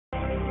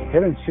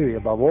Perence Shiri,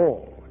 above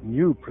all,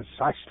 knew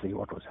precisely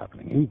what was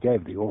happening. He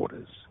gave the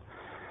orders.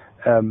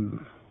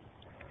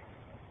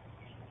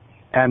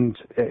 And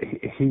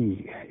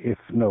he, if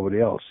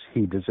nobody else,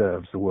 he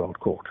deserves the World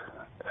Court.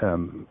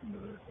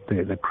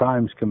 The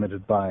crimes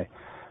committed by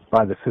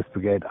the 5th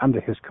Brigade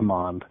under his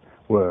command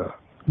were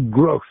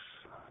gross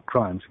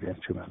crimes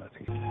against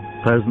humanity.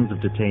 Thousands of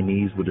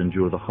detainees would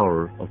endure the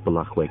horror of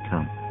Bulawayo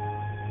camp.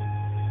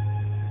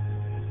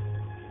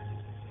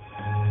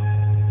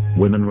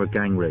 Women were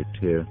gang raped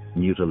here,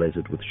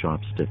 mutilated with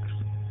sharp sticks.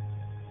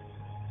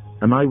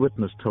 An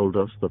eyewitness told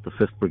us that the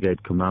 5th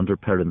Brigade commander,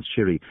 Perence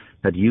Shiri,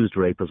 had used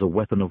rape as a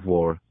weapon of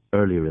war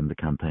earlier in the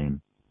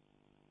campaign.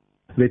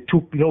 They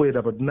took, we had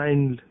about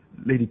 9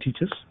 lady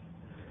teachers.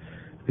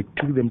 They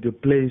took them to a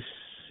place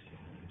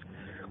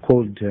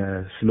called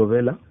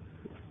Slovela,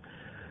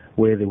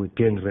 where they were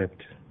gang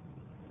raped.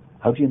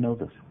 How do you know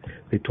this?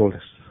 They told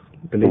us.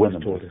 The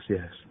ladies told us,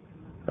 yes,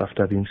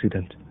 after the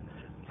incident.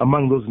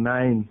 Among those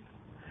 9,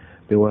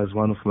 there was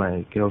one of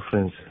my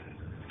girlfriends.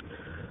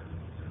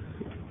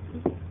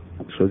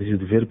 So this is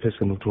the very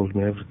person who told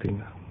me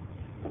everything.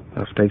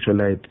 After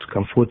actually I had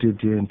comforted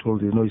her and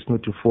told her, it's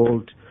not your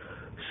fault.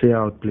 Say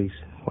out, please,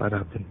 what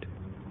happened.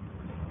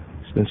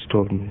 So then she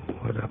told me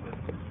what happened.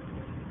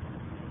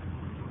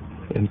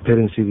 And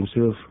Perence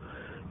himself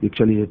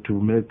actually had to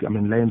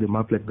line them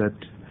up like that,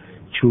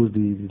 choose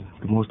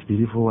the most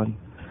beautiful one.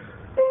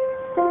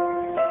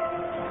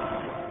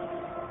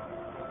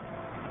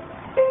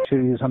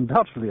 Shiri is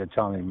undoubtedly a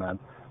charming man,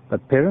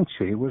 but Perence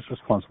Shiri was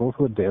responsible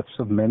for the deaths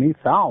of many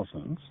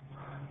thousands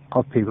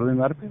of people in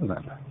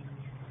Maripiland.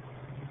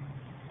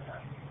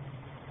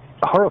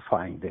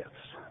 Horrifying deaths,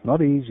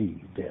 not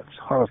easy deaths,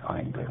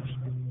 horrifying deaths.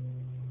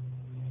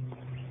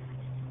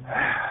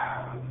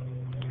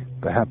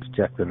 Perhaps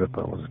Jack the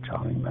Ripper was a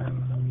charming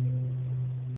man.